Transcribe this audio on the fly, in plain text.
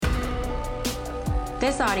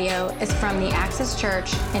This audio is from the Axis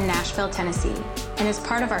Church in Nashville, Tennessee, and is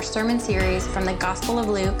part of our sermon series from the Gospel of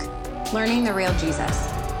Luke, Learning the Real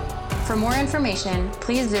Jesus. For more information,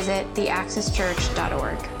 please visit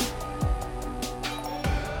theaxischurch.org.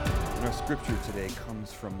 And our scripture today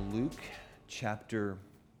comes from Luke chapter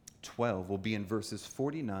 12. We'll be in verses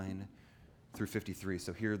 49 through 53.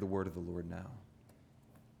 So hear the word of the Lord now.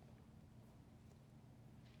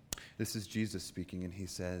 This is Jesus speaking, and he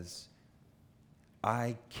says,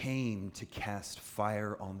 I came to cast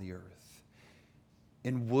fire on the earth,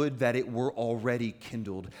 and would that it were already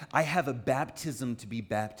kindled. I have a baptism to be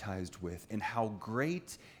baptized with, and how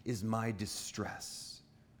great is my distress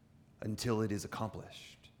until it is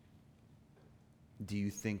accomplished. Do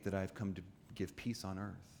you think that I've come to give peace on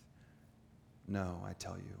earth? No, I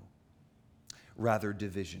tell you. Rather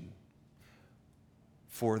division.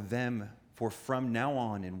 For from now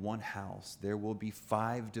on in one house there will be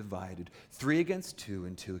 5 divided, 3 against 2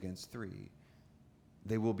 and 2 against 3.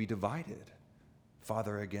 They will be divided,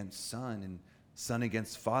 father against son and son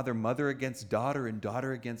against father, mother against daughter and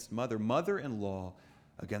daughter against mother, mother-in-law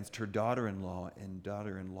against her daughter-in-law and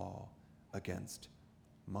daughter-in-law against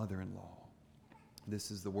mother-in-law. This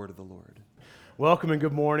is the word of the Lord. Welcome and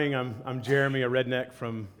good morning. I'm Jeremy, a redneck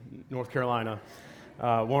from North Carolina,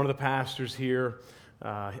 one of the pastors here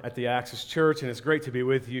at the Axis Church, and it's great to be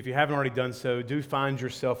with you. If you haven't already done so, do find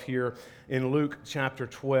yourself here in Luke chapter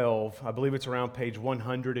 12. I believe it's around page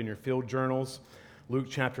 100 in your field journals, Luke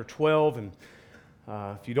chapter 12. And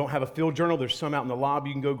if you don't have a field journal, there's some out in the lobby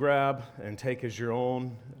you can go grab and take as your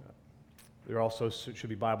own. There also should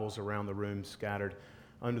be Bibles around the room scattered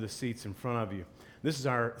under the seats in front of you. This is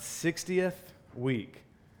our 60th week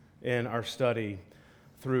in our study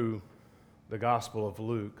through the Gospel of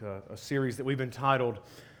Luke, a series that we've entitled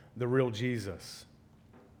The Real Jesus.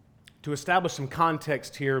 To establish some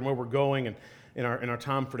context here and where we're going and in our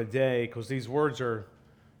time for today, because these words are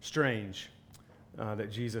strange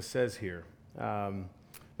that Jesus says here.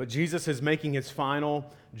 But Jesus is making his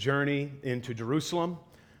final journey into Jerusalem,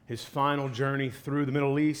 his final journey through the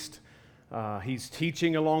Middle East. He's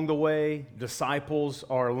teaching along the way. Disciples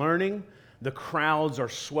are learning. The crowds are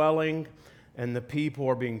swelling. And the people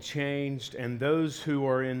are being changed, and those who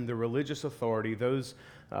are in the religious authority, those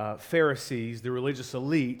Pharisees, the religious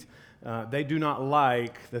elite, they do not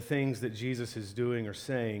like the things that Jesus is doing or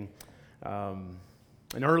saying. And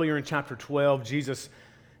earlier in chapter 12, Jesus,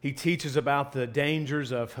 he teaches about the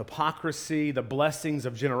dangers of hypocrisy, the blessings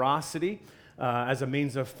of generosity as a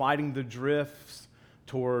means of fighting the drifts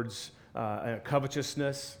towards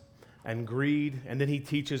covetousness and greed. And then he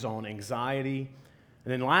teaches on anxiety.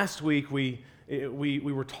 And then last week, we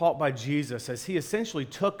were taught by Jesus as he essentially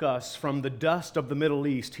took us from the dust of the Middle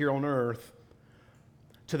East here on earth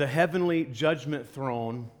to the heavenly judgment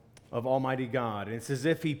throne of Almighty God. And it's as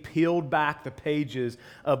if he peeled back the pages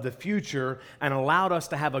of the future and allowed us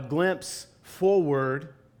to have a glimpse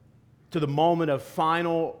forward to the moment of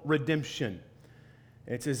final redemption.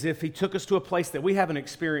 It's as if he took us to a place that we haven't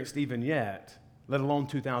experienced even yet, let alone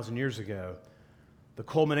 2,000 years ago. The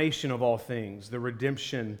culmination of all things, the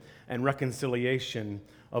redemption and reconciliation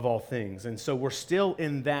of all things. And so we're still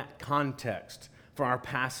in that context for our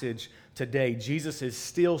passage today. Jesus is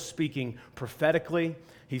still speaking prophetically.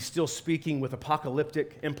 He's still speaking with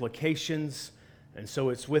apocalyptic implications. And so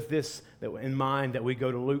it's with this in mind that we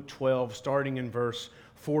go to Luke 12, starting in verse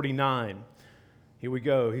 49. Here we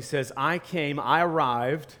go. He says, I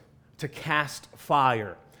arrived to cast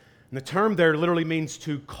fire. And the term there literally means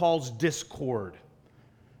to cause discord,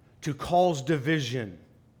 to cause division,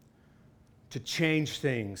 to change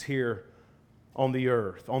things here on the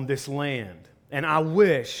earth, on this land. And I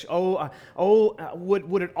wish,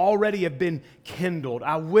 would it already have been kindled?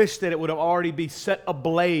 I wish that it would have already been set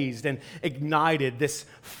ablaze and ignited, this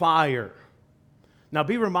fire. Now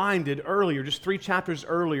be reminded earlier, just 3 chapters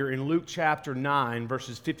earlier in Luke chapter 9,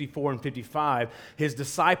 verses 54 and 55, his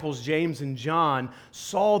disciples, James and John,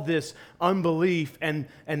 saw this unbelief and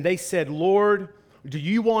they said, Lord, do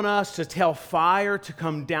you want us to tell fire to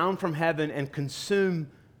come down from heaven and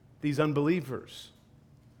consume these unbelievers?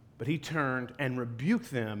 But he turned and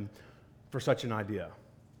rebuked them for such an idea.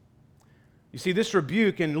 You see, this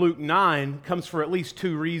rebuke in Luke 9 comes for at least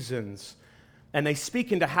 2 reasons, and they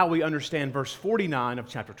speak into how we understand verse 49 of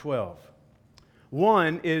chapter 12.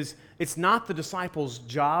 One is, it's not the disciples'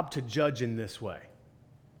 job to judge in this way,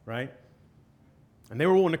 right? And they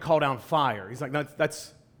were willing to call down fire. He's like,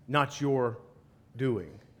 that's not your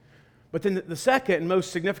doing. But then the second and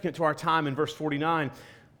most significant to our time in verse 49,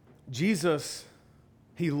 Jesus,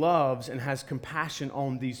 he loves and has compassion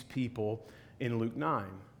on these people in Luke 9.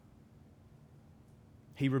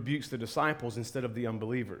 He rebukes the disciples instead of the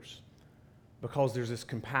unbelievers because there's this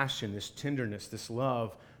compassion, this tenderness, this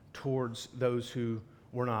love towards those who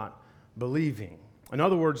were not believing. In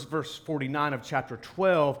other words, verse 49 of chapter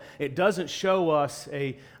 12, it doesn't show us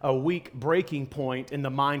a weak breaking point in the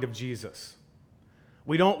mind of Jesus.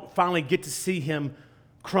 We don't finally get to see him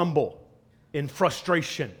crumble in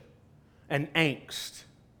frustration and angst.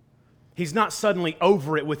 He's not suddenly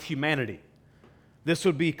over it with humanity. This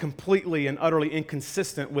would be completely and utterly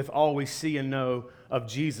inconsistent with all we see and know of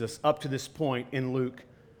Jesus up to this point in Luke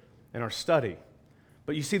in our study.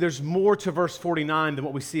 But you see, there's more to verse 49 than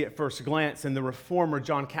what we see at first glance, and the reformer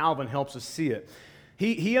John Calvin helps us see it.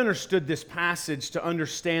 He understood this passage to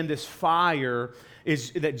understand this fire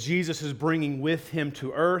that Jesus is bringing with him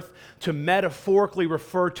to earth, to metaphorically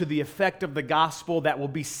refer to the effect of the gospel that will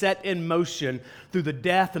be set in motion through the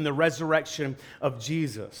death and the resurrection of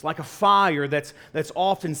Jesus. Like a fire that's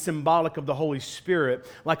often symbolic of the Holy Spirit,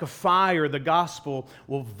 like a fire, the gospel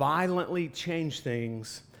will violently change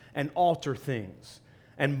things and alter things.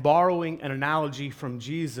 And borrowing an analogy from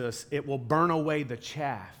Jesus, it will burn away the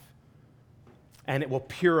chaff, and it will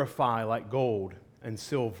purify like gold and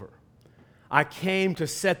silver. I came to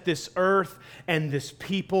set this earth and this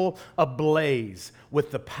people ablaze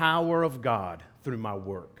with the power of God through my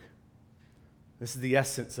work. This is the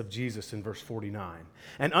essence of Jesus in verse 49.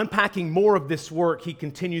 And unpacking more of this work, he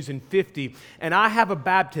continues in 50. And I have a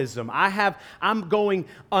baptism. I'm going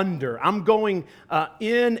under. I'm going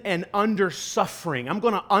in and under suffering. I'm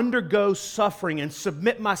going to undergo suffering and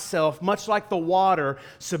submit myself, much like the water,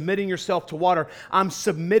 submitting yourself to water. I'm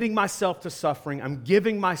submitting myself to suffering. I'm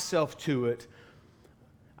giving myself to it.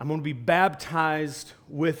 I'm going to be baptized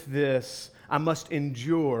with this. I must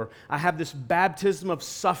endure. I have this baptism of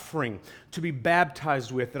suffering to be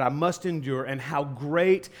baptized with that I must endure. And how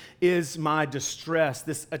great is my distress,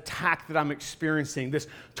 this attack that I'm experiencing, this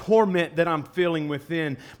torment that I'm feeling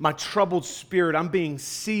within, my troubled spirit. I'm being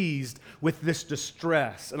seized with this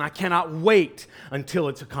distress. And I cannot wait until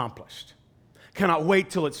it's accomplished. Cannot wait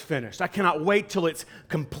till it's finished. I cannot wait till it's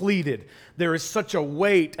completed. There is such a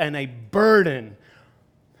weight and a burden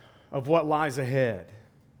of what lies ahead.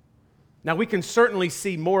 Now, we can certainly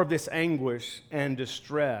see more of this anguish and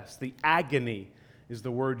distress. The agony is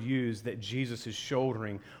the word used that Jesus is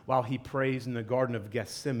shouldering while he prays in the Garden of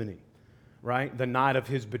Gethsemane, right? The night of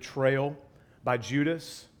his betrayal by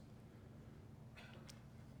Judas.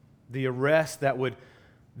 The arrest that would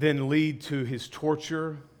then lead to his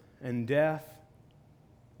torture and death.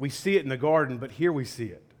 We see it in the garden, but here we see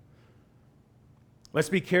it. Let's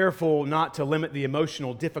be careful not to limit the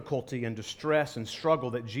emotional difficulty and distress and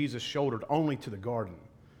struggle that Jesus shouldered only to the garden.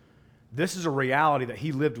 This is a reality that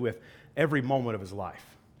he lived with every moment of his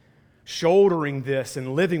life. Shouldering this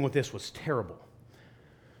and living with this was terrible.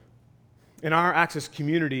 In our Access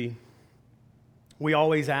community, we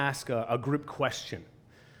always ask a group question.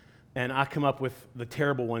 And I come up with the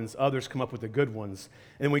terrible ones, others come up with the good ones.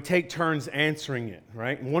 And we take turns answering it,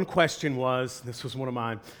 right? And one question was, this was one of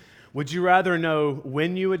mine, would you rather know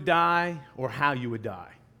when you would die or how you would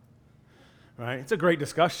die? Right? It's a great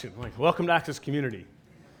discussion. Like, welcome to Access Community.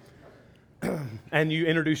 And you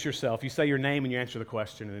introduce yourself. You say your name and you answer the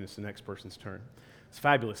question, and then it's the next person's turn. It's a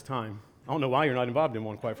fabulous time. I don't know why you're not involved in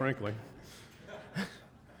one, quite frankly.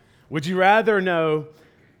 Would you rather know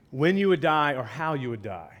when you would die or how you would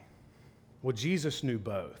die? Well, Jesus knew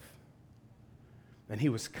both. And he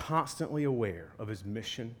was constantly aware of his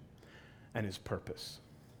mission and his purpose.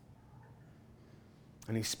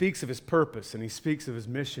 And he speaks of his purpose and he speaks of his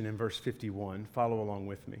mission in verse 51. Follow along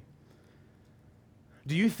with me.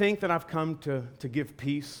 Do you think that I've come to give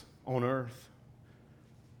peace on earth?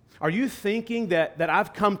 Are you thinking that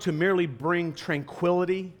I've come to merely bring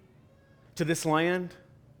tranquility to this land?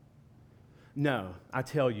 No, I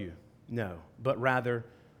tell you, no, but rather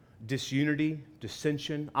disunity,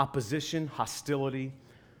 dissension, opposition, hostility,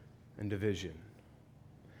 and division.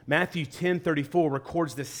 Matthew 10:34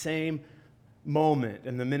 records the same moment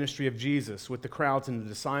in the ministry of Jesus with the crowds and the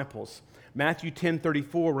disciples. Matthew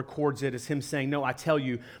 10:34 records it as him saying, no, I tell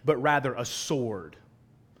you, but rather a sword,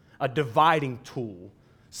 a dividing tool,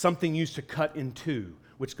 something used to cut in two,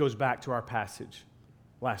 which goes back to our passage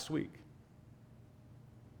last week.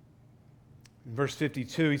 In verse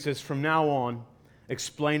 52, he says, from now on,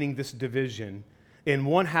 explaining this division, in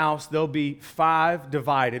one house there'll be 5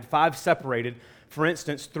 divided, 5 separated, for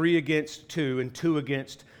instance, 3 against 2 and 2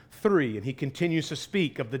 against 3. And he continues to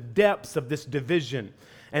speak of the depths of this division.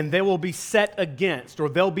 And they will be set against, or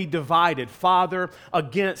they'll be divided, father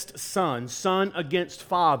against son, son against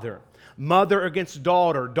father, mother against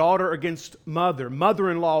daughter, daughter against mother,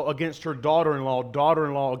 mother-in-law against her daughter-in-law,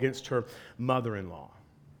 daughter-in-law against her mother-in-law.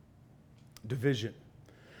 division,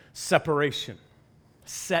 separation,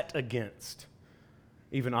 set against,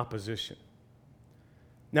 even opposition.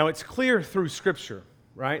 Now, it's clear through Scripture,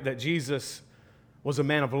 right, that Jesus was a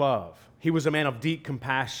man of love. He was a man of deep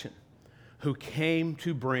compassion who came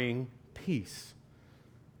to bring peace.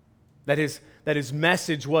 That his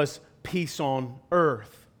message was peace on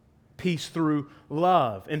earth, peace through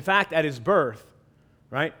love. In fact, at his birth,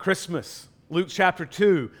 right, Christmas, Luke chapter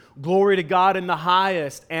 2, glory to God in the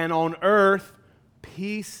highest, and on earth,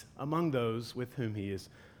 peace among those with whom he is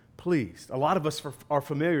pleased. A lot of us are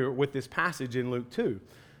familiar with this passage in Luke 2.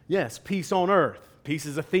 Yes, peace on earth. Peace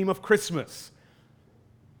is a theme of Christmas.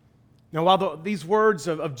 Now, while these words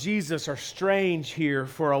of Jesus are strange here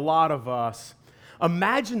for a lot of us,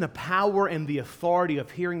 imagine the power and the authority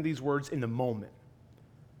of hearing these words in the moment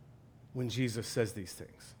when Jesus says these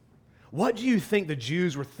things. What do you think the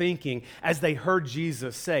Jews were thinking as they heard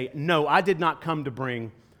Jesus say, "No, I did not come to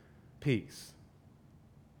bring peace,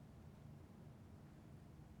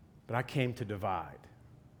 but I came to divide"?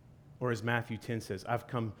 Or as Matthew 10 says, "I've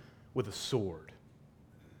come with a sword."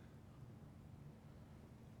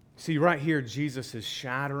 See, right here, Jesus is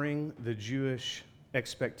shattering the Jewish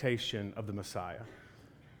expectation of the Messiah.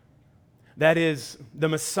 That is, the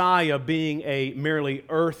Messiah being a merely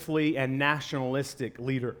earthly and nationalistic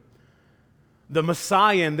leader. The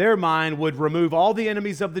Messiah, in their mind, would remove all the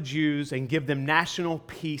enemies of the Jews and give them national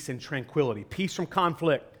peace and tranquility. Peace from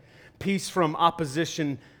conflict, peace from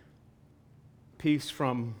opposition, peace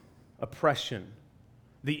from oppression,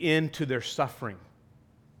 the end to their suffering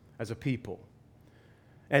as a people.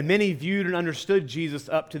 And many viewed and understood Jesus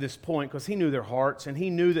up to this point because he knew their hearts, and he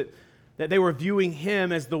knew that they were viewing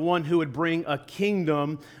him as the one who would bring a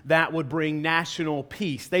kingdom that would bring national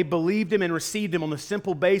peace. They believed him and received him on the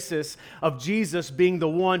simple basis of Jesus being the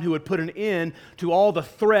one who would put an end to all the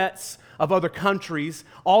threats of other countries,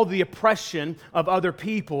 all the oppression of other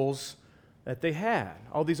peoples that they had,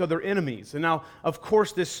 all these other enemies. And now, of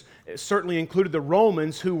course, this certainly included the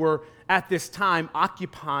Romans who were at this time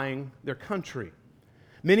occupying their country.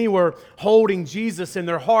 Many were holding Jesus in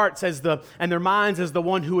their hearts and their minds as the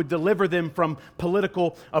one who would deliver them from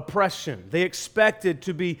political oppression. They expected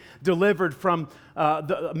to be delivered from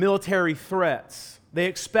the military threats. They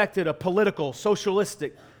expected a political,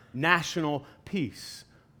 socialistic, national peace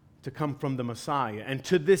to come from the Messiah. And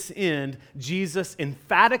to this end, Jesus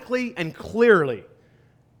emphatically and clearly,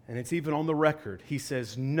 and it's even on the record, he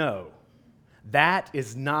says, "No, that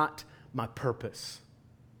is not my purpose."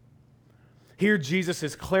 Here, Jesus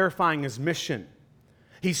is clarifying his mission.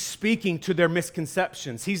 He's speaking to their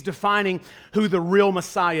misconceptions. He's defining who the real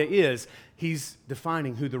Messiah is. He's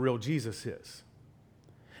defining who the real Jesus is.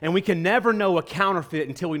 And we can never know a counterfeit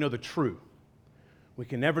until we know the true. We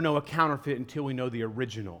can never know a counterfeit until we know the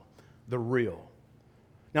original, the real.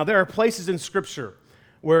 Now, there are places in Scripture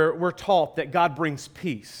where we're taught that God brings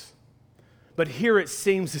peace. But here it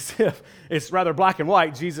seems as if it's rather black and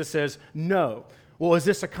white. Jesus says, no. Well, is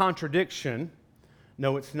this a contradiction?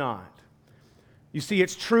 No, it's not. You see,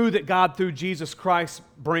 it's true that God, through Jesus Christ,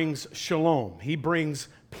 brings shalom. He brings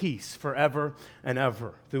peace forever and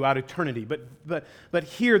ever throughout eternity. But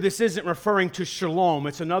here, this isn't referring to shalom.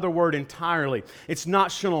 It's another word entirely. It's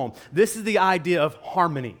not shalom. This is the idea of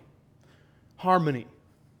harmony. Harmony,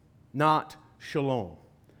 not shalom.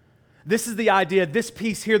 This is the idea, this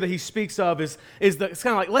peace here that he speaks of it's kind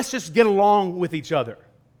of like, let's just get along with each other.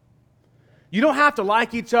 You don't have to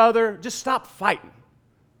like each other. Just stop fighting.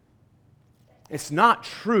 It's not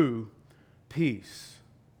true peace.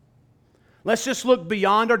 Let's just look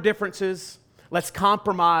beyond our differences. Let's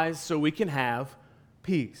compromise so we can have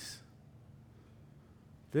peace.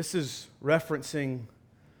 This is referencing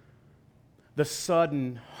the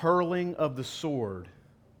sudden hurling of the sword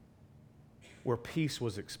where peace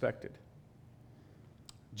was expected.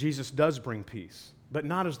 Jesus does bring peace, but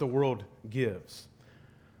not as the world gives.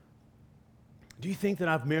 Do you think that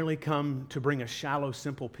I've merely come to bring a shallow,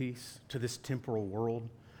 simple peace to this temporal world?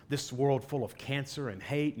 This world full of cancer and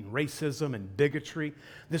hate and racism and bigotry?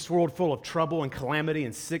 This world full of trouble and calamity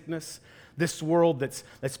and sickness? This world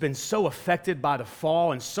that's been so affected by the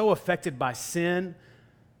fall and so affected by sin?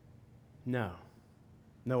 No,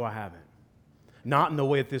 I haven't. Not in the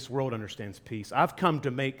way that this world understands peace. I've come to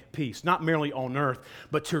make peace, not merely on earth,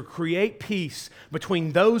 but to create peace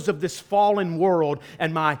between those of this fallen world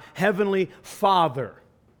and my heavenly Father.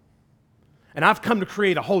 And I've come to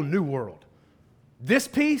create a whole new world. This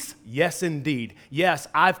peace? Yes, indeed. Yes,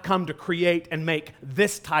 I've come to create and make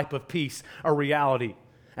this type of peace a reality.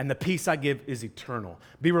 And the peace I give is eternal.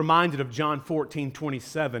 Be reminded of John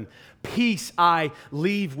 14:27. Peace I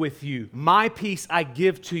leave with you. My peace I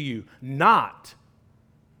give to you. Not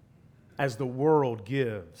as the world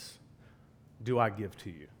gives, do I give to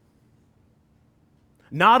you.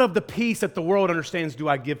 Not of the peace that the world understands do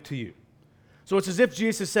I give to you. So it's as if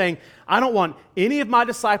Jesus is saying, I don't want any of my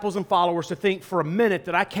disciples and followers to think for a minute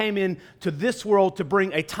that I came into this world to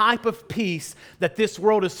bring a type of peace that this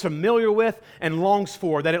world is familiar with and longs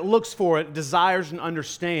for, that it looks for, it desires and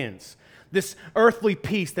understands. This earthly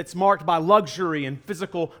peace that's marked by luxury and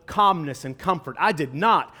physical calmness and comfort. I did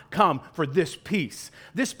not come for this peace.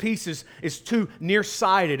 This peace is too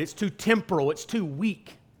nearsighted, it's too temporal, it's too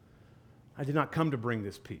weak. I did not come to bring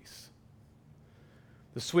this peace.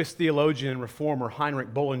 The Swiss theologian and reformer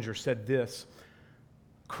Heinrich Bullinger said this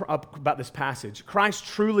about this passage. Christ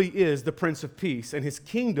truly is the Prince of Peace, and his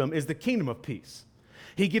kingdom is the kingdom of peace.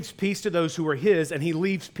 He gives peace to those who are his, and he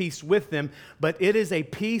leaves peace with them, but it is a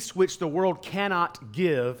peace which the world cannot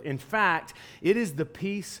give. In fact, it is the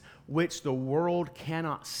peace which the world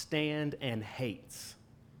cannot stand and hates.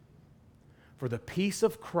 For the peace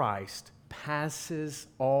of Christ passes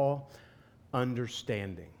all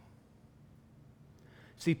understanding.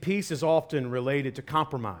 See, peace is often related to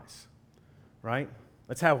compromise, right?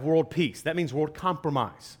 Let's have world peace. That means world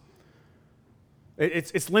compromise.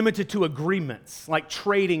 It's limited to agreements, like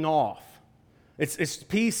trading off.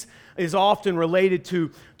 Peace is often related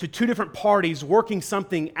to two different parties working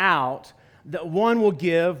something out that one will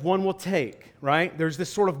give, one will take, right? There's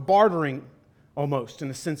this sort of bartering almost in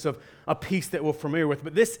the sense of a peace that we're familiar with.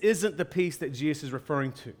 But this isn't the peace that Jesus is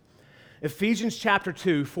referring to. Ephesians chapter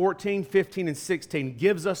 2, 14, 15, and 16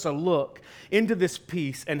 gives us a look into this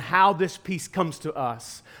peace and how this peace comes to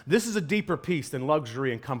us. This is a deeper peace than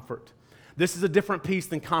luxury and comfort. This is a different peace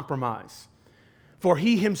than compromise. For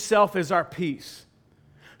he himself is our peace,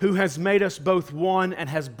 who has made us both one and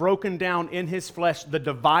has broken down in his flesh the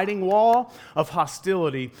dividing wall of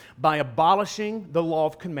hostility by abolishing the law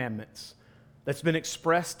of commandments that's been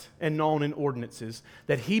expressed and known in ordinances,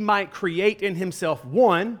 that he might create in himself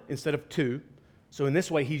one instead of two. So in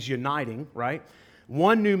this way, he's uniting, right?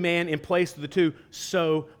 One new man in place of the two,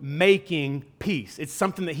 so making peace. It's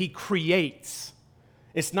something that he creates.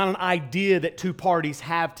 It's not an idea that two parties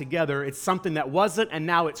have together. It's something that wasn't, and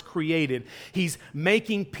now it's created. He's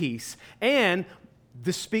making peace. And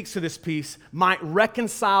this speaks to this peace, might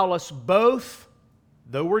reconcile us both,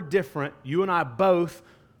 though we're different, you and I both,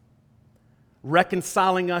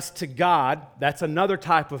 reconciling us to God. That's another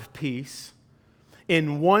type of peace.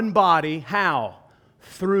 In one body, how?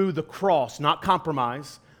 Through the cross, not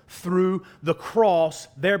compromise. Through the cross,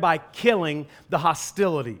 thereby killing the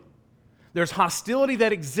hostility. There's hostility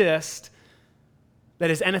that exists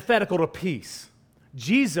that is antithetical to peace.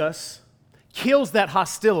 Jesus kills that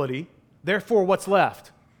hostility, therefore what's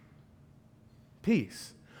left?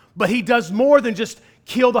 Peace. But he does more than just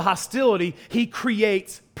kill the hostility, he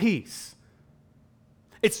creates peace.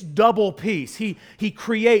 It's double peace. He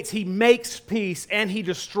creates, he makes peace, and he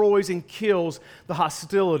destroys and kills the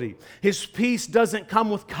hostility. His peace doesn't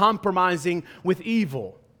come with compromising with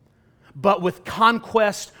evil, but with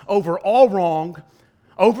conquest over all wrong,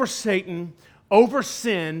 over Satan, over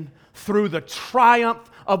sin, through the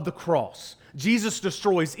triumph of the cross. Jesus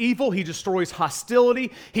destroys evil, he destroys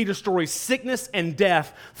hostility, he destroys sickness and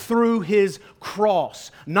death through his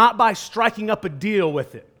cross, not by striking up a deal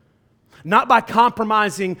with it, not by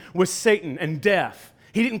compromising with Satan and death.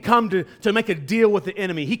 He didn't come to make a deal with the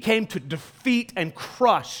enemy. He came to defeat and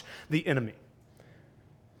crush the enemy.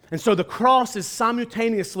 And so the cross is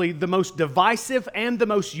simultaneously the most divisive and the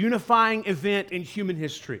most unifying event in human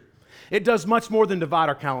history. It does much more than divide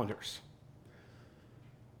our calendars.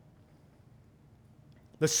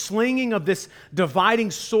 The slinging of this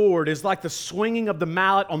dividing sword is like the swinging of the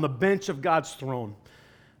mallet on the bench of God's throne,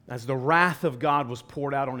 as the wrath of God was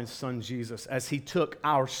poured out on his son Jesus, as he took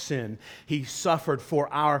our sin. He suffered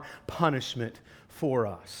for our punishment for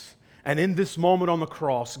us. And in this moment on the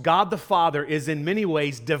cross, God the Father is in many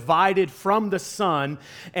ways divided from the Son,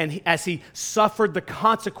 and as he suffered the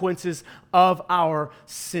consequences of our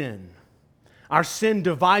sin. Our sin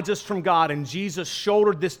divides us from God, and Jesus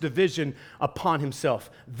shouldered this division upon himself.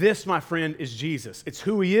 This, my friend, is Jesus. It's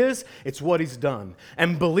who he is, it's what he's done.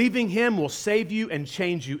 And believing him will save you and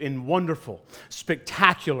change you in wonderful,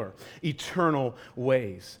 spectacular, eternal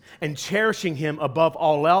ways. And cherishing him above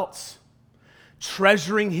all else,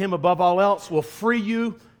 treasuring him above all else, will free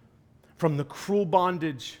you from the cruel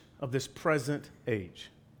bondage of this present age.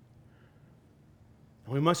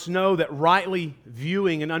 We must know that rightly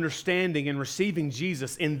viewing and understanding and receiving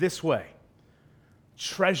Jesus in this way,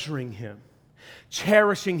 treasuring him,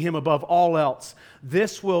 cherishing him above all else,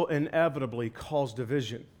 this will inevitably cause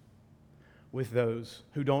division with those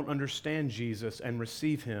who don't understand Jesus and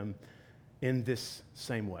receive him in this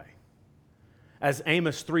same way. As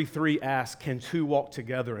Amos 3:3 asks, can two walk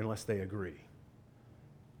together unless they agree?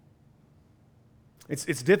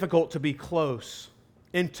 It's difficult to be close,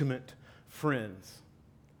 intimate friends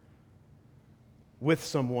with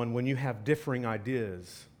someone when you have differing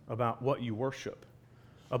ideas about what you worship,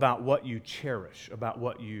 about what you cherish, about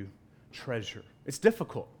what you treasure. It's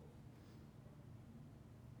difficult.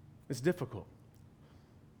 It's difficult.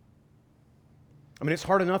 I mean, it's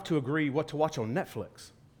hard enough to agree what to watch on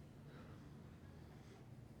Netflix,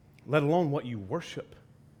 let alone what you worship.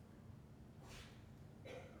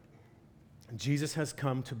 Jesus has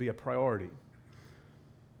come to be a priority.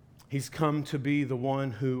 He's come to be the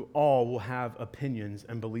one who all will have opinions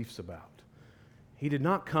and beliefs about. He did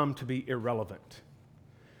not come to be irrelevant.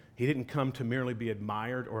 He didn't come to merely be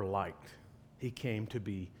admired or liked. He came to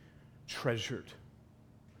be treasured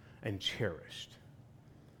and cherished.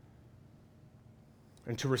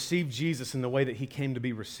 And to receive Jesus in the way that he came to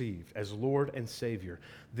be received as Lord and Savior,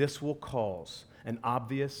 this will cause an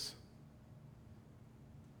obvious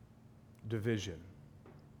division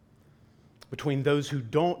between those who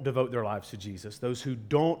don't devote their lives to Jesus, those who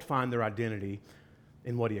don't find their identity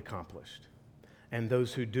in what he accomplished, and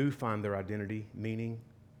those who do find their identity, meaning,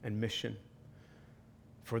 and mission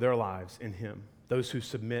for their lives in him, those who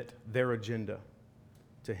submit their agenda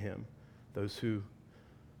to him, those who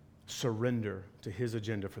surrender to his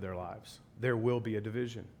agenda for their lives. There will be a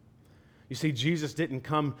division. You see, Jesus didn't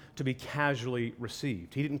come to be casually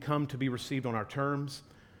received. He didn't come to be received on our terms.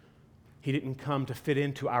 He didn't come to fit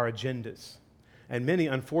into our agendas. And many,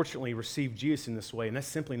 unfortunately, receive Jesus in this way, and that's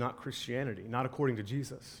simply not Christianity, not according to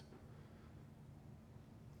Jesus.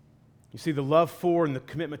 You see, the love for and the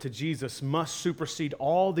commitment to Jesus must supersede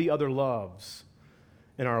all the other loves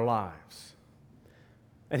in our lives.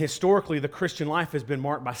 And historically, the Christian life has been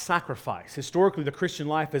marked by sacrifice. Historically, the Christian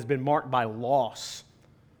life has been marked by loss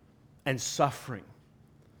and suffering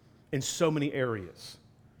in so many areas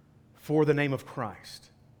for the name of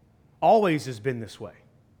Christ. Always has been this way.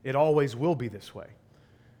 It always will be this way.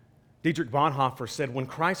 Dietrich Bonhoeffer said, when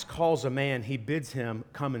Christ calls a man, he bids him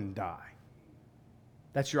come and die.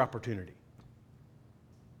 That's your opportunity.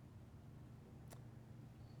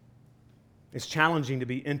 It's challenging to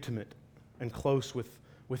be intimate and close with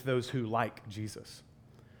those who like Jesus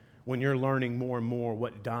when you're learning more and more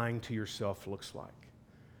what dying to yourself looks like,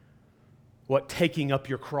 what taking up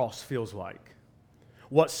your cross feels like,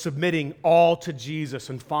 what submitting all to Jesus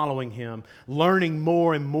and following him, learning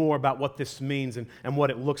more and more about what this means and what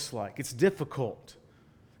it looks like. It's difficult.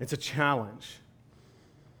 It's a challenge.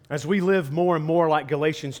 As we live more and more like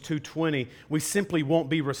Galatians 2:20, we simply won't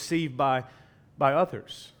be received by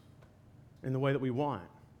others in the way that we want.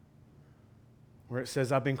 Where it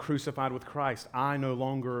says, I've been crucified with Christ. I no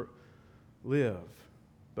longer live,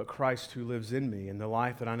 but Christ who lives in me. And the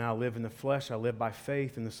life that I now live in the flesh, I live by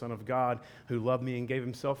faith in the Son of God who loved me and gave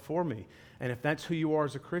himself for me. And if that's who you are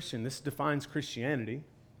as a Christian, this defines Christianity,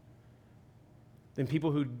 then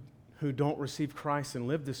people who don't receive Christ and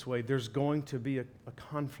live this way, there's going to be a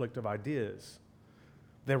conflict of ideas.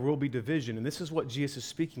 There will be division. And this is what Jesus is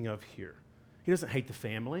speaking of here. He doesn't hate the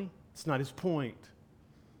family. It's not his point.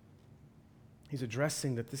 He's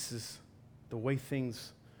addressing that this is the way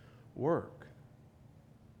things work.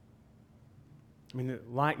 I mean,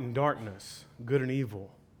 light and darkness, good and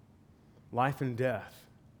evil, life and death,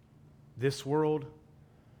 this world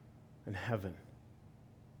and heaven.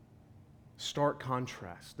 Stark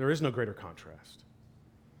contrast. There is no greater contrast.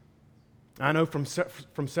 I know from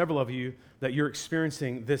several of you that you're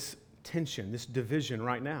experiencing this tension, this division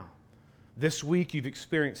right now. This week you've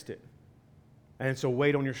experienced it, and it's a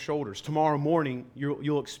weight on your shoulders. Tomorrow morning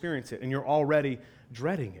you'll experience it, and you're already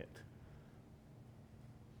dreading it.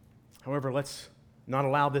 However, let's not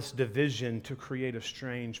allow this division to create a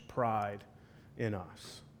strange pride in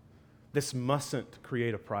us. This mustn't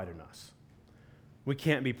create a pride in us. We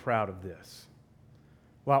can't be proud of this.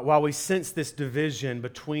 While we sense this division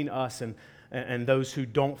between us and those who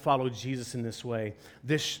don't follow Jesus in this way,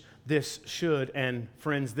 this should, and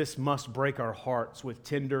friends, this must break our hearts with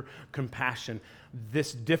tender compassion.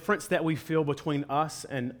 This difference that we feel between us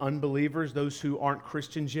and unbelievers, those who aren't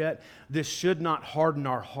Christians yet, this should not harden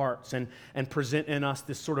our hearts and present in us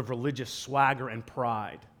this sort of religious swagger and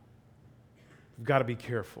pride. We've got to be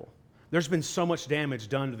careful. There's been so much damage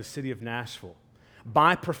done to the city of Nashville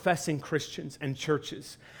by professing Christians and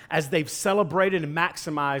churches as they've celebrated and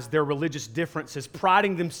maximized their religious differences,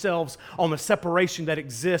 priding themselves on the separation that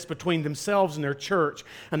exists between themselves and their church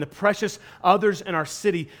and the precious others in our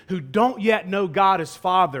city who don't yet know God as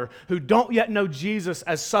Father, who don't yet know Jesus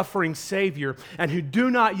as suffering Savior, and who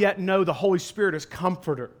do not yet know the Holy Spirit as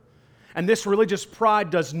Comforter. And this religious pride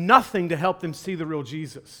does nothing to help them see the real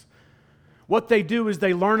Jesus. What they do is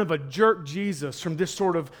they learn of a jerk Jesus from this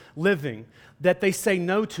sort of living that they say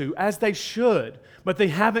no to, as they should, but they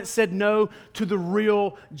haven't said no to the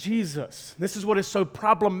real Jesus. This is what is so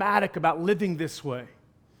problematic about living this way.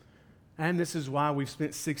 And this is why we've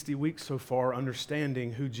spent 60 weeks so far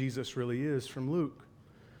understanding who Jesus really is from Luke.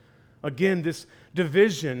 Again, this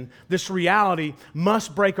division, this reality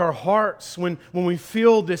must break our hearts when we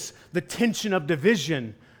feel the tension of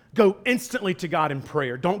division. Go instantly to God in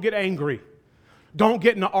prayer. Don't get angry. Don't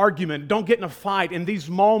get in an argument. Don't get in a fight. In these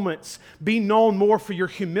moments, be known more for your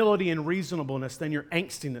humility and reasonableness than your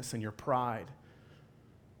angstiness and your pride.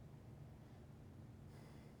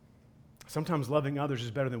 Sometimes loving others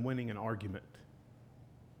is better than winning an argument.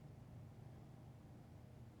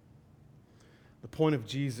 The point of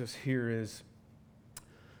Jesus here is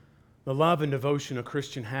the love and devotion a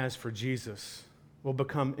Christian has for Jesus will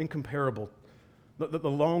become incomparable. The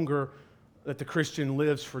longer that the Christian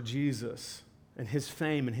lives for Jesus and His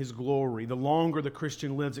fame and His glory, the longer the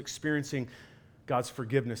Christian lives experiencing God's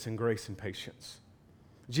forgiveness and grace and patience.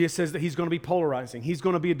 Jesus says that He's going to be polarizing. He's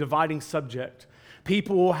going to be a dividing subject.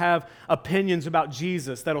 People will have opinions about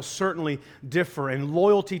Jesus that'll certainly differ, and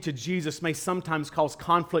loyalty to Jesus may sometimes cause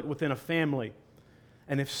conflict within a family.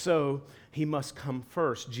 And if so, He must come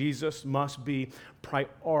first. Jesus must be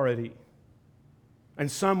priority. And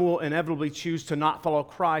some will inevitably choose to not follow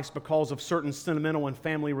Christ because of certain sentimental and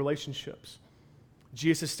family relationships.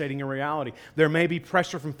 Jesus is stating a reality. There may be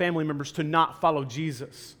pressure from family members to not follow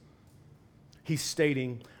Jesus. He's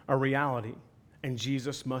stating a reality, and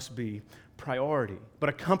Jesus must be priority. But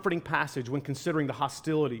a comforting passage when considering the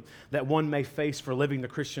hostility that one may face for living the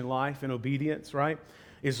Christian life in obedience, right,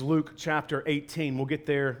 is Luke chapter 18. We'll get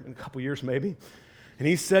there in a couple years maybe. And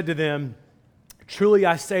He said to them, "Truly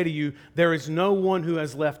I say to you, there is no one who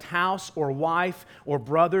has left house or wife or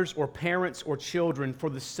brothers or parents or children for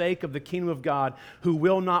the sake of the kingdom of God who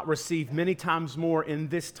will not receive many times more in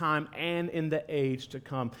this time and in the age to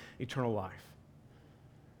come eternal life."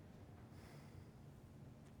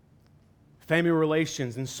 Family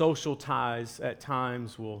relations and social ties at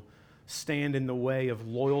times will stand in the way of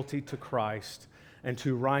loyalty to Christ and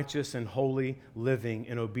to righteous and holy living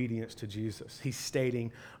in obedience to Jesus. He's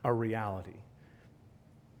stating a reality.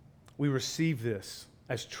 We receive this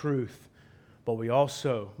as truth, but we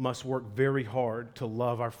also must work very hard to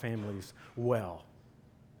love our families well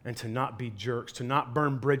and to not be jerks, to not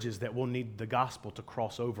burn bridges that we'll need the gospel to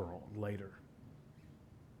cross over on later.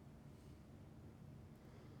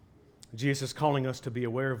 Jesus is calling us to be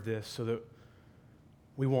aware of this so that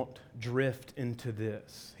we won't drift into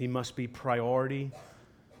this. He must be priority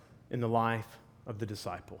in the life of the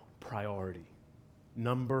disciple. Priority.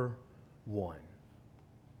 Number one.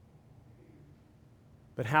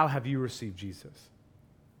 But how have you received Jesus?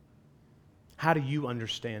 How do you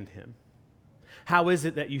understand Him? How is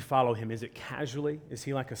it that you follow Him? Is it casually? Is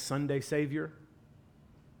He like a Sunday Savior?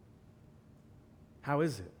 How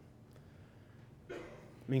is it?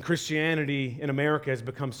 I mean, Christianity in America has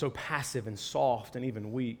become so passive and soft and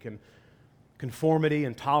even weak, and conformity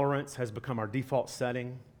and tolerance has become our default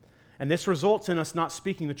setting. And this results in us not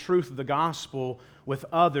speaking the truth of the gospel with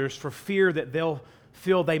others for fear that they'll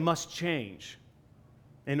feel they must change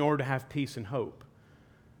in order to have peace and hope.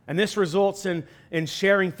 And this results in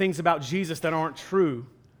sharing things about Jesus that aren't true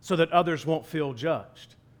so that others won't feel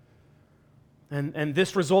judged. And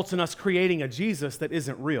this results in us creating a Jesus that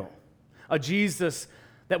isn't real, a Jesus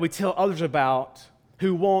that we tell others about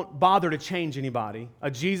who won't bother to change anybody, a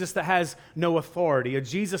Jesus that has no authority, a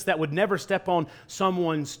Jesus that would never step on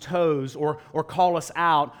someone's toes or call us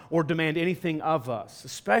out or demand anything of us,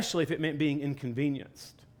 especially if it meant being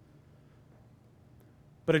inconvenienced.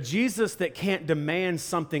 But a Jesus that can't demand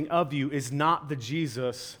something of you is not the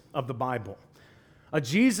Jesus of the Bible. A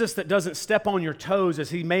Jesus that doesn't step on your toes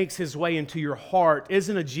as He makes His way into your heart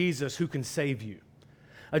isn't a Jesus who can save you.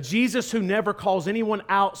 A Jesus who never calls anyone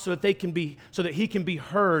out so that He can be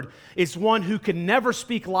heard is one who can never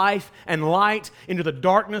speak life and light into the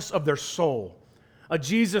darkness of their soul. A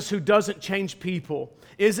Jesus who doesn't change people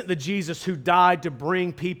isn't the Jesus who died to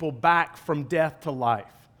bring people back from death to life.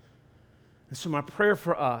 And so my prayer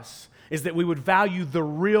for us is that we would value the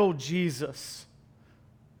real Jesus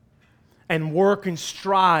and work and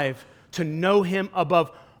strive to know Him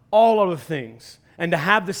above all other things, and to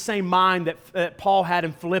have the same mind that Paul had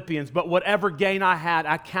in Philippians. But whatever gain I had,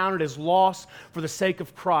 I counted as loss for the sake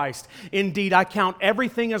of Christ. Indeed, I count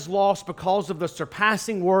everything as loss because of the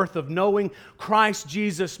surpassing worth of knowing Christ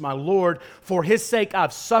Jesus, my Lord. For His sake,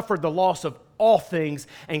 I've suffered the loss of all things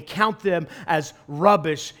and count them as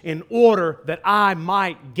rubbish in order that I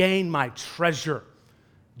might gain my treasure,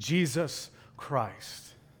 Jesus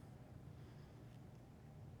Christ.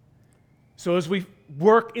 So as we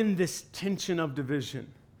work in this tension of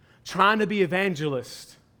division, trying to be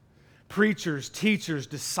evangelists, preachers, teachers,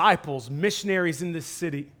 disciples, missionaries in this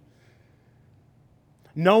city,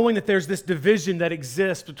 knowing that there's this division that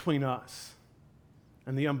exists between us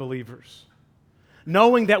and the unbelievers,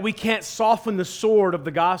 knowing that we can't soften the sword of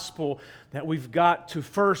the gospel, that we've got to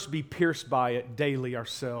first be pierced by it daily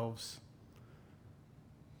ourselves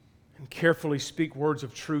and carefully speak words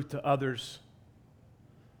of truth to others.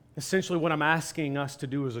 Essentially, what I'm asking us to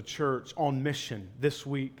do as a church on mission this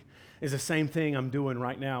week is the same thing I'm doing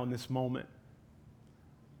right now in this moment.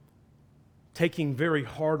 Taking very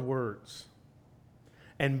hard words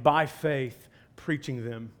and by faith preaching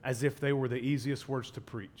them as if they were the easiest words to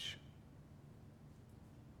preach.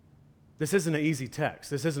 This isn't an easy text.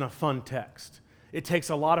 This isn't a fun text. It takes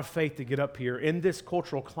a lot of faith to get up here in this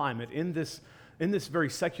cultural climate, in this very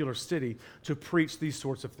secular city, to preach these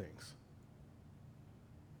sorts of things.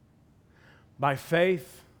 By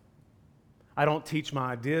faith, I don't teach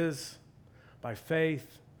my ideas. By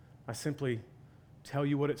faith, I simply tell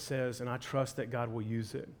you what it says, and I trust that God will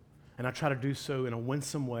use it. And I try to do so in a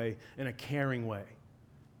winsome way, in a caring way,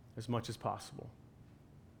 as much as possible.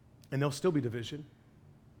 And there'll still be division.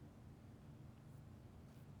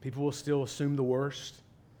 People will still assume the worst.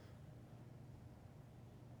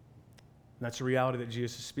 And that's a reality that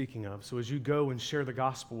Jesus is speaking of. So as you go and share the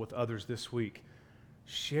gospel with others this week,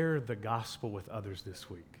 share the gospel with others this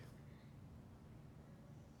week.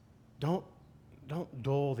 Don't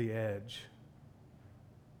dull the edge.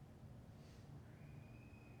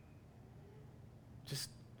 Just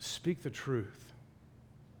speak the truth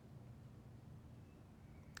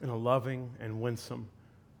in a loving and winsome,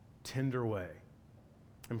 tender way,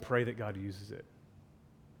 and pray that God uses it.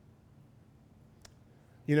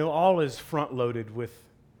 You know, all is front-loaded with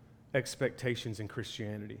expectations in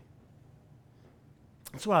Christianity.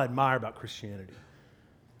 That's what I admire about Christianity.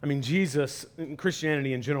 I mean, Jesus,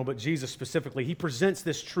 Christianity in general, but Jesus specifically, he presents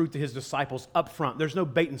this truth to his disciples up front. There's no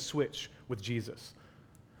bait and switch with Jesus.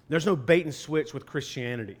 There's no bait and switch with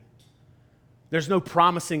Christianity. There's no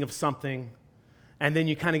promising of something, and then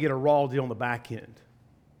you kind of get a raw deal on the back end.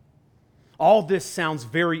 All this sounds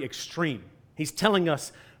very extreme. He's telling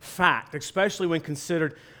us fact, especially when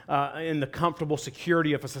considered in the comfortable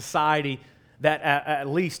security of a society that at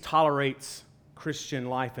least tolerates Christian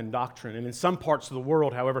life and doctrine. And in some parts of the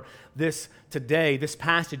world, however, this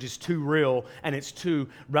passage is too real and it's too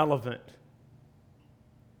relevant.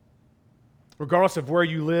 Regardless of where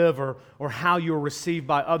you live or how you're received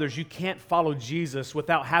by others, you can't follow Jesus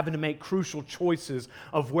without having to make crucial choices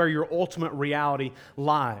of where your ultimate reality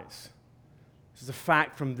lies. This is a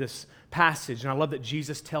fact from this passage, and I love that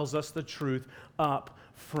Jesus tells us the truth up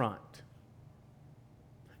front.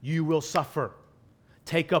 You will suffer.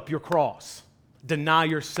 Take up your cross. Deny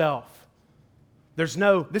yourself. This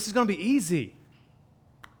is going to be easy.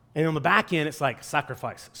 And on the back end, it's like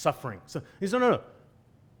sacrifice, suffering. So he says, no.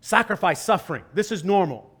 Sacrifice, suffering. This is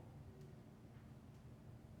normal.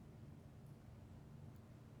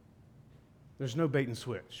 There's no bait and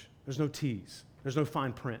switch. There's no tease. There's no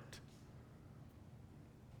fine print.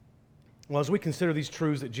 Well, as we consider these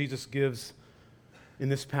truths that Jesus gives in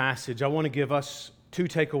this passage, I want to give us two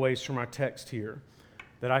takeaways from our text here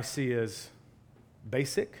that I see as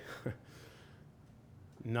basic,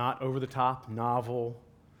 not over the top, novel,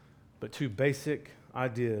 but two basic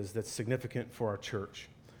ideas that's significant for our church.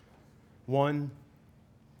 One,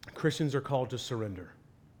 Christians are called to surrender.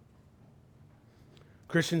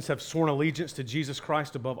 Christians have sworn allegiance to Jesus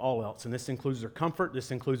Christ above all else, and this includes their comfort,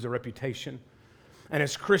 this includes their reputation. And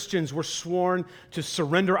as Christians, we're sworn to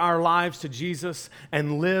surrender our lives to Jesus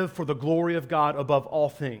and live for the glory of God above all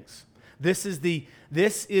things. This is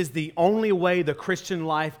the only way the Christian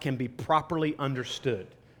life can be properly understood.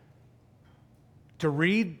 To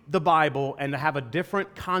read the Bible and to have a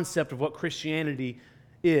different concept of what Christianity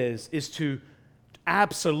is to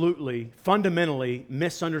absolutely, fundamentally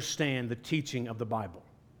misunderstand the teaching of the Bible.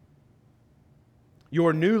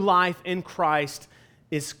 Your new life in Christ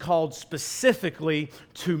is called specifically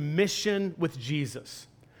to mission with Jesus.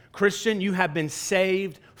 Christian, you have been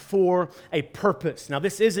saved for a purpose. Now,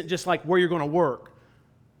 this isn't just like where you're going to work,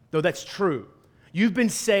 though that's true. You've been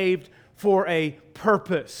saved for a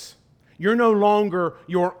purpose. You're no longer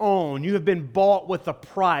your own. You have been bought with a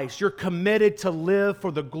price. You're committed to live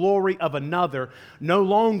for the glory of another, no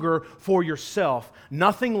longer for yourself.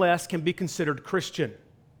 Nothing less can be considered Christian.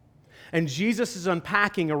 And Jesus is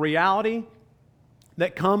unpacking a reality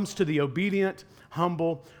that comes to the obedient,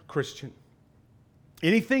 humble Christian.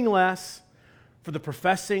 Anything less for the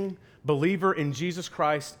professing believer in Jesus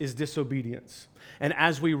Christ is disobedience. And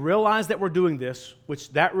as we realize that we're doing this,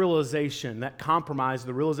 which that realization, that compromise,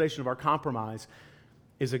 the realization of our compromise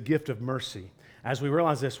is a gift of mercy. As we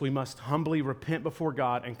realize this, we must humbly repent before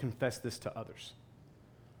God and confess this to others.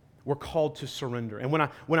 We're called to surrender. And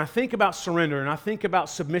when I think about surrender and I think about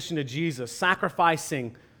submission to Jesus,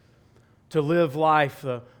 sacrificing to live life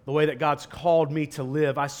the way that God's called me to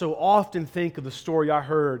live, I so often think of the story I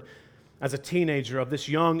heard as a teenager of this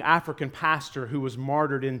young African pastor who was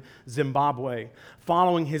martyred in Zimbabwe.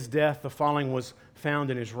 Following his death, the following was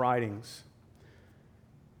found in his writings.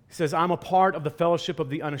 He says, "I'm a part of the fellowship of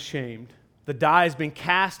the unashamed. The die has been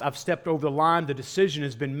cast. I've stepped over the line. The decision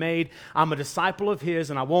has been made. I'm a disciple of His,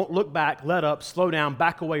 and I won't look back, let up, slow down,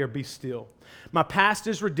 back away, or be still. My past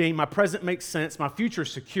is redeemed. My present makes sense. My future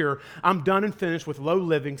is secure. I'm done and finished with low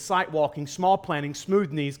living, sight walking, small planning,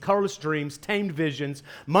 smooth knees, colorless dreams, tamed visions,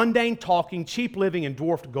 mundane talking, cheap living, and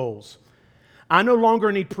dwarfed goals. I no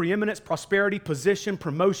longer need preeminence, prosperity, position,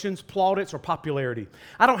 promotions, plaudits, or popularity.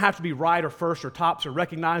 I don't have to be right or first or tops or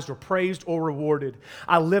recognized or praised or rewarded.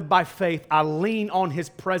 I live by faith. I lean on His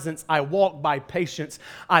presence. I walk by patience.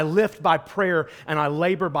 I lift by prayer, and I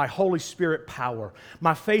labor by Holy Spirit power.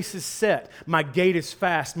 My face is set. My gait is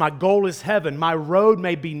fast. My goal is heaven. My road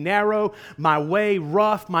may be narrow, my way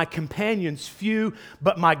rough, my companions few,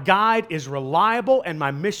 but my guide is reliable and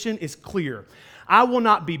my mission is clear. I will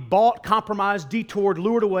not be bought, compromised, detoured,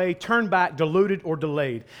 lured away, turned back, deluded, or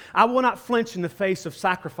delayed. I will not flinch in the face of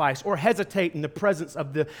sacrifice or hesitate in the presence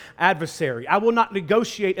of the adversary. I will not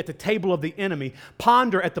negotiate at the table of the enemy,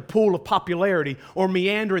 ponder at the pool of popularity, or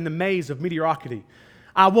meander in the maze of mediocrity.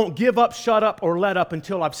 I won't give up, shut up, or let up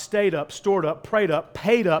until I've stayed up, stored up, prayed up,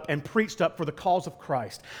 paid up, and preached up for the cause of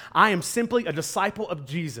Christ. I am simply a disciple of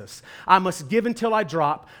Jesus. I must give until I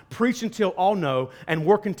drop, preach until all know, and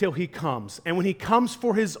work until He comes. And when He comes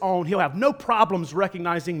for His own, He'll have no problems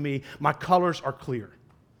recognizing me. My colors are clear."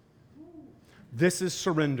 This is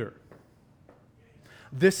surrender.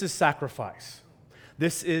 This is sacrifice.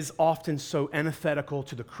 This is often so antithetical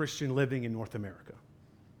to the Christian living in North America.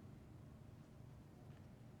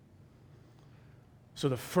 So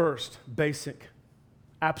the first basic,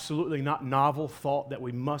 absolutely not novel thought that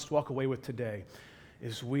we must walk away with today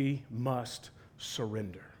is we must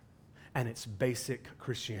surrender. And it's basic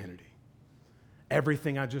Christianity.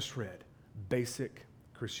 Everything I just read, basic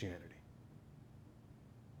Christianity.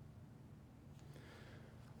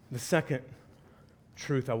 The second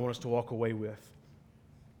truth I want us to walk away with,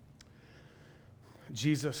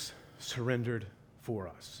 Jesus surrendered for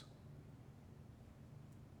us.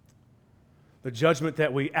 The judgment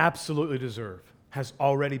that we absolutely deserve has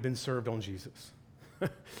already been served on Jesus.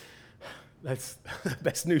 That's the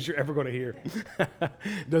best news you're ever going to hear.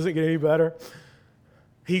 Doesn't get any better.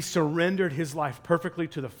 He surrendered His life perfectly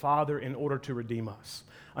to the Father in order to redeem us.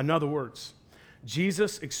 In other words,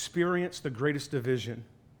 Jesus experienced the greatest division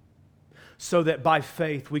so that by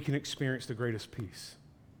faith we can experience the greatest peace.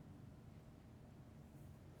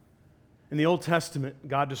 In the Old Testament,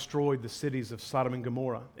 God destroyed the cities of Sodom and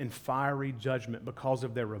Gomorrah in fiery judgment because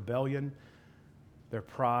of their rebellion, their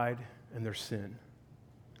pride, and their sin,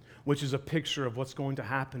 which is a picture of what's going to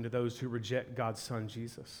happen to those who reject God's Son,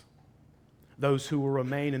 Jesus, those who will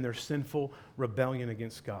remain in their sinful rebellion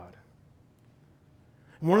against God.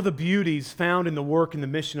 And one of the beauties found in the work and the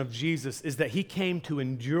mission of Jesus is that He came to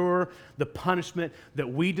endure the punishment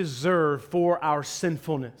that we deserve for our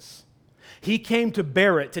sinfulness. He came to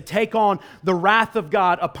bear it, to take on the wrath of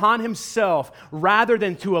God upon Himself rather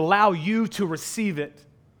than to allow you to receive it.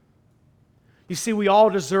 You see, we all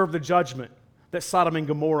deserve the judgment that Sodom and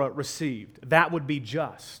Gomorrah received. That would be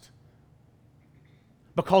just.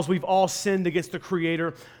 Because we've all sinned against the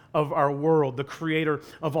Creator of our world, the Creator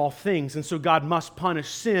of all things. And so God must punish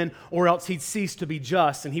sin or else He'd cease to be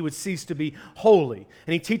just and He would cease to be holy.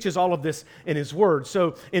 And He teaches all of this in His Word.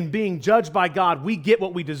 So in being judged by God, we get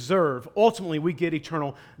what we deserve. Ultimately, we get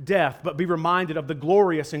eternal death. But be reminded of the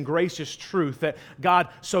glorious and gracious truth that God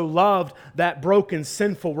so loved that broken,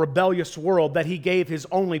 sinful, rebellious world that He gave His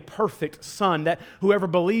only perfect Son, that whoever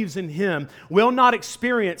believes in Him will not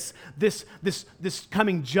experience this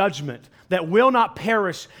coming judgment, that will not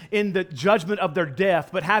perish in the judgment of their death,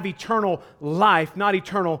 but have eternal life, not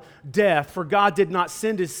eternal death. For God did not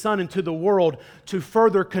send his Son into the world to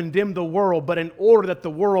further condemn the world, but in order that the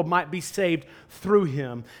world might be saved through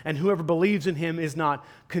him. And whoever believes in him is not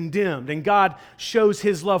condemned. And God shows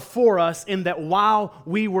his love for us in that while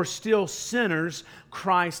we were still sinners,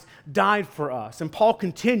 Christ died for us. And Paul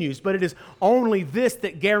continues, but it is only this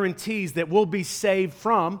that guarantees that we'll be saved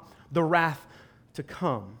from the wrath to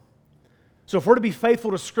come. So if we're to be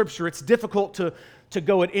faithful to Scripture, it's difficult to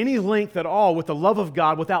go at any length at all with the love of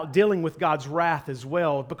God without dealing with God's wrath as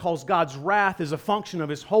well, because God's wrath is a function of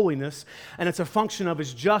his holiness and it's a function of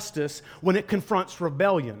his justice when it confronts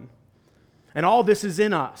rebellion. And all this is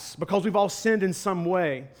in us because we've all sinned in some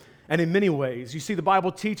way and in many ways. You see, the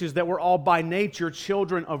Bible teaches that we're all by nature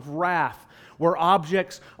children of wrath. We're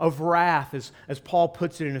objects of wrath, as Paul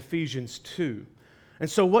puts it in Ephesians 2. And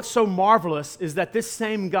so what's so marvelous is that this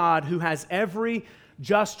same God who has every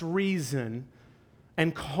just reason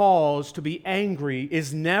and cause to be angry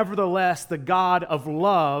is nevertheless the God of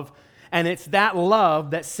love, and it's that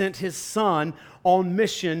love that sent his Son on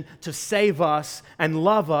mission to save us and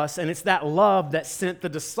love us, and it's that love that sent the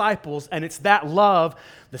disciples, and it's that love,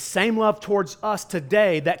 the same love towards us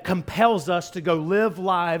today, that compels us to go live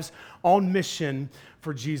lives on mission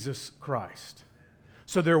for Jesus Christ.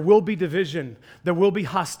 So there will be division, there will be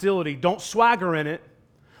hostility. Don't swagger in it.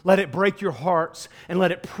 Let it break your hearts and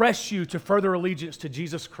let it press you to further allegiance to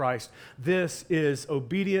Jesus Christ. This is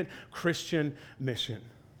obedient Christian mission.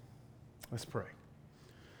 Let's pray.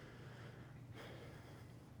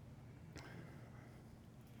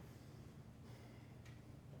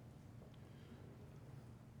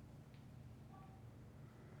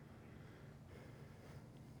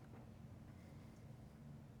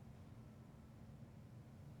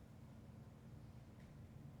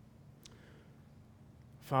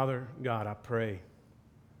 Father God, I pray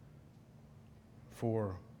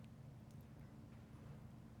for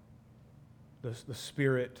the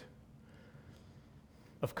spirit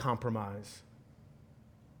of compromise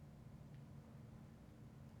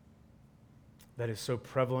that is so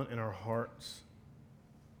prevalent in our hearts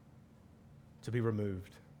to be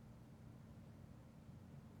removed.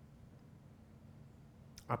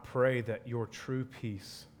 I pray that your true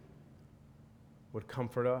peace would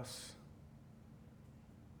comfort us,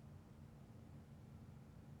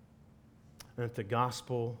 and that the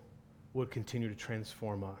gospel would continue to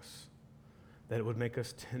transform us, that it would make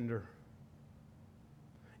us tender,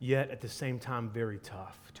 yet at the same time very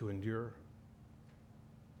tough to endure.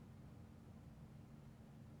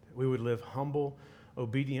 That we would live humble,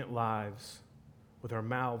 obedient lives with our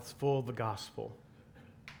mouths full of the gospel,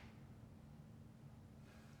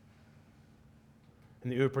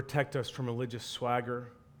 and that you would protect us from religious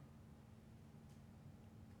swagger,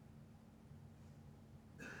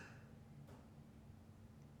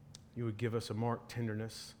 you would give us a marked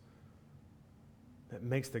tenderness that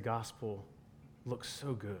makes the gospel look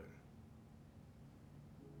so good,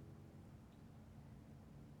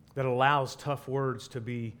 that allows tough words to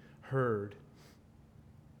be heard,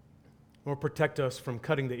 or protect us from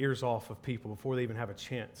cutting the ears off of people before they even have a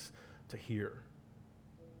chance to hear.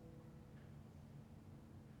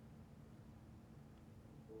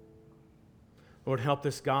 Lord, help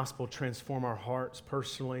this gospel transform our hearts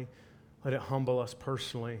personally. Let it humble us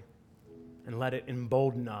personally. And let it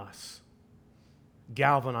embolden us,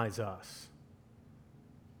 galvanize us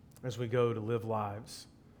as we go to live lives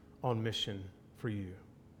on mission for you.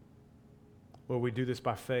 Lord, we do this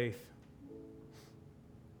by faith.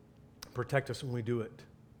 Protect us when we do it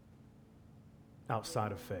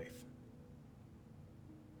outside of faith.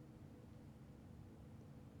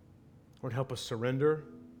 Lord, help us surrender.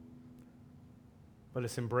 Let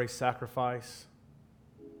us embrace sacrifice.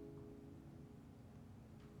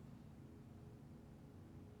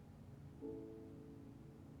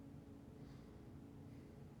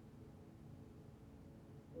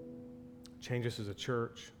 Change us as a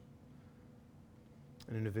church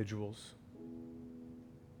and individuals.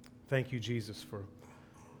 Thank you, Jesus, for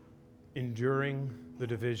enduring the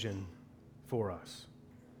division for us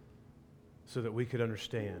so that we could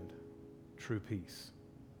understand true peace.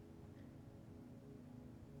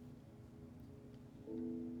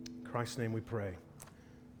 In Christ's name we pray.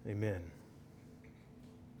 Amen.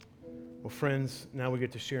 Well, friends, now we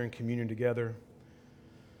get to share in communion together.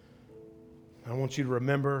 I want you to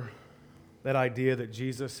remember that idea that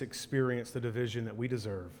Jesus experienced the division that we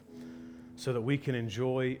deserve so that we can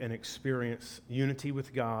enjoy and experience unity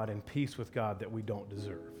with God and peace with God that we don't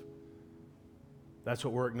deserve. That's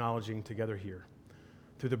what we're acknowledging together here.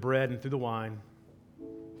 Through the bread and through the wine,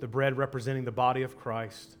 the bread representing the body of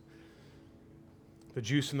Christ, The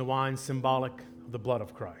juice and the wine symbolic of the blood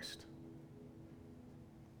of Christ.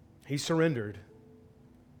 He surrendered.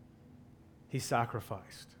 He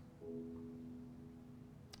sacrificed.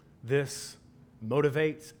 This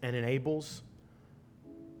motivates and enables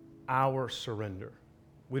our surrender.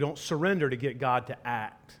 We don't surrender to get God to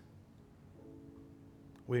act.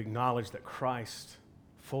 We acknowledge that Christ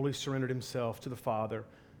fully surrendered himself to the Father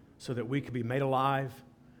so that we could be made alive,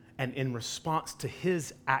 and in response to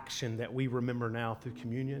his action that we remember now through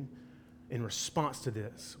communion, in response to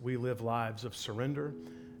this, we live lives of surrender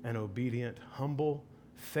and obedient, humble,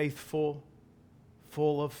 faithful,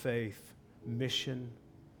 full of faith, mission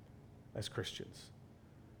as Christians.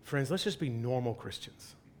 Friends, let's just be normal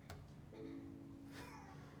Christians.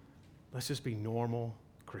 Let's just be normal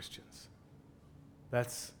Christians.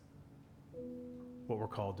 That's what we're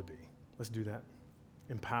called to be. Let's do that.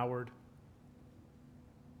 Empowered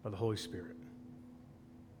by the Holy Spirit.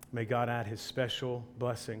 May God add his special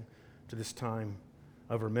blessing to this time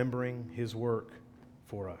of remembering his work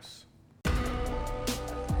for us.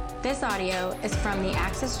 This audio is from the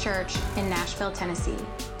Access Church in Nashville, Tennessee,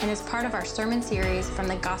 and is part of our sermon series from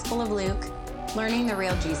the Gospel of Luke, Learning the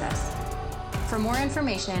Real Jesus. For more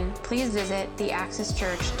information, please visit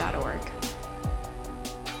theaccesschurch.org.